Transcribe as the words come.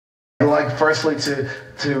like firstly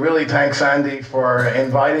to really thank Sandy for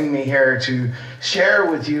inviting me here to share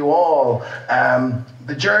with you all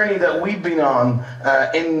the journey that we've been on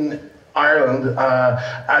in Ireland,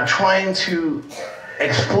 trying to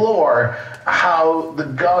explore how the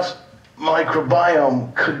gut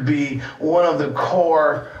microbiome could be one of the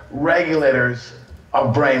core regulators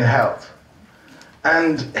of brain health.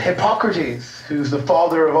 And Hippocrates, who's the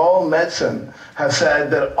father of all medicine, has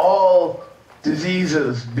said that all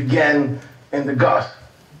diseases begin in the gut.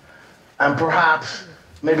 And perhaps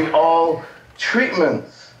maybe all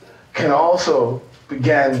treatments can also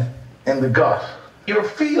begin in the gut. Your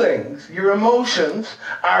feelings, your emotions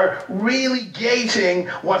are really gating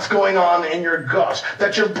what's going on in your gut.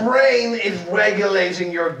 That your brain is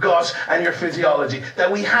regulating your gut and your physiology.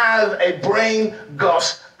 That we have a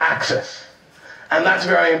brain-gut axis. And that's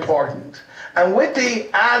very important. And with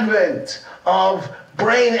the advent of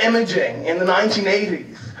brain imaging in the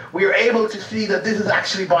 1980s, we are able to see that this is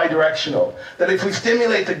actually bidirectional. That if we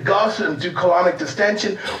stimulate the gut and do colonic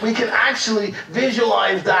distension, we can actually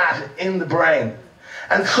visualize that in the brain.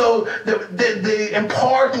 And so the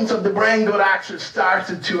importance of the brain-gut axis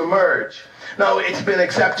started to emerge. Now, it's been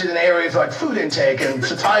accepted in areas like food intake and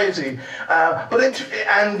satiety,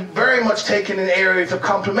 and very much taken in areas of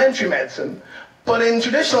complementary medicine. But in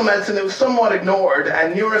traditional medicine, it was somewhat ignored,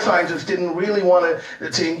 and neuroscientists didn't really want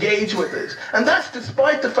to engage with it. And that's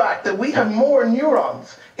despite the fact that we have more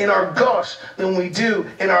neurons in our gut than we do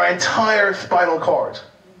in our entire spinal cord.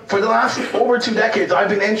 For the last over 2 decades, I've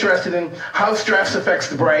been interested in how stress affects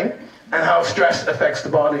the brain and how stress affects the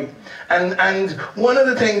body. And one of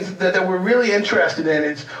the things that we're really interested in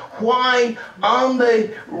is why on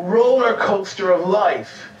the roller coaster of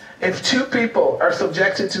life, if two people are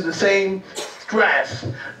subjected to the same stress,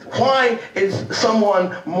 why is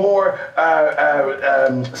someone more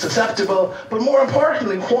susceptible, but more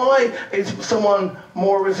importantly, why is someone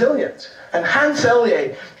more resilient? And Hans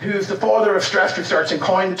Selye, who's the father of stress research and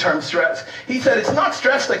coined the term stress, he said it's not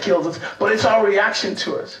stress that kills us, but it's our reaction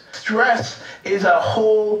to it. Stress is a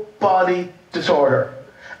whole body disorder,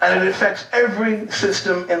 and it affects every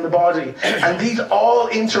system in the body. And these all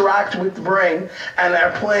interact with the brain and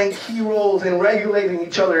are playing key roles in regulating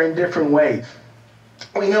each other in different ways.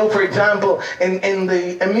 We know, for example, in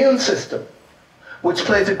the immune system, which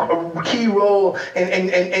plays a key role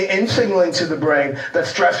in signaling to the brain that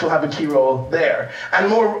stress will have a key role there. And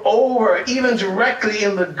moreover, even directly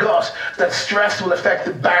in the gut, that stress will affect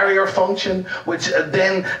the barrier function, which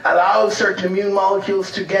then allows certain immune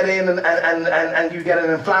molecules to get in, and you get an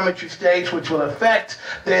inflammatory state, which will affect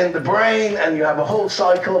then the brain, and you have a whole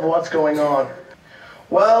cycle of what's going on.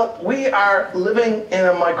 Well, we are living in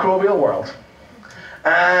a microbial world.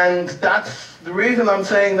 And that's the reason I'm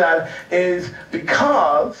saying that is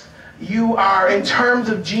because you are, in terms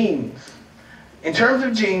of genes,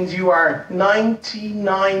 you are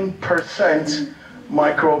 99%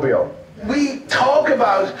 microbial. We talk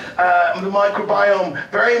about the microbiome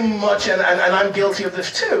very much, and I'm guilty of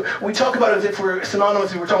this too. We talk about it as if we're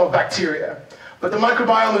synonymous, we're talking about bacteria. But the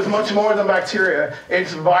microbiome is much more than bacteria.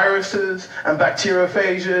 It's viruses and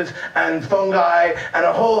bacteriophages and fungi and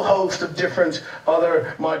a whole host of different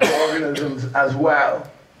other microorganisms as well.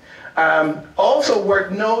 Also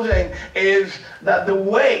worth noting is that the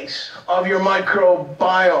weight of your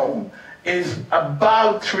microbiome is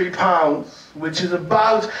about 3 pounds, which is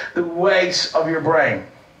about the weight of your brain.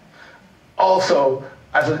 Also,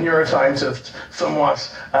 as a neuroscientist, somewhat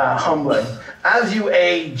humbling. As you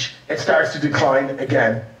age, it starts to decline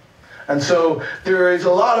again. And so there is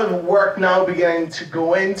a lot of work now beginning to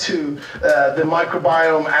go into the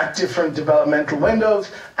microbiome at different developmental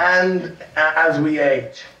windows and as we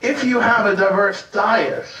age. If you have a diverse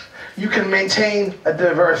diet, you can maintain a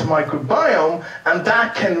diverse microbiome, and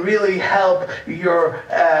that can really help your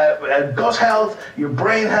gut health, your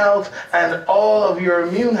brain health, and all of your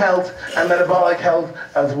immune health and metabolic health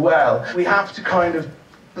as well. We have to kind of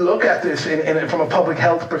look at this from a public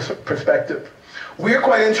health perspective. We're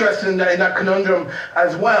quite interested in that conundrum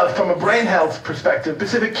as well from a brain health perspective.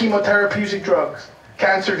 Specific chemotherapeutic drugs,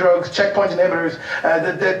 cancer drugs, checkpoint inhibitors,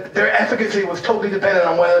 their efficacy was totally dependent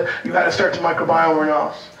on whether you had a certain microbiome or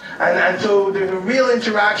not. And so there's a real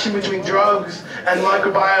interaction between drugs and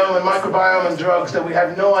microbiome and drugs that we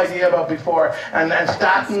have no idea about before. And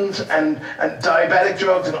statins and diabetic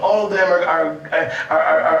drugs, and all of them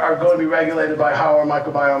are going to be regulated by how our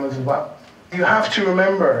microbiome is as well. You have to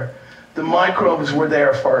remember the microbes were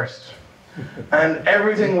there first. And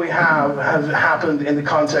everything we have has happened in the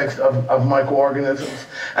context of microorganisms.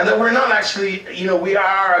 And that we're not actually, we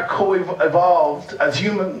are co-evolved as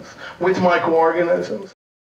humans with microorganisms.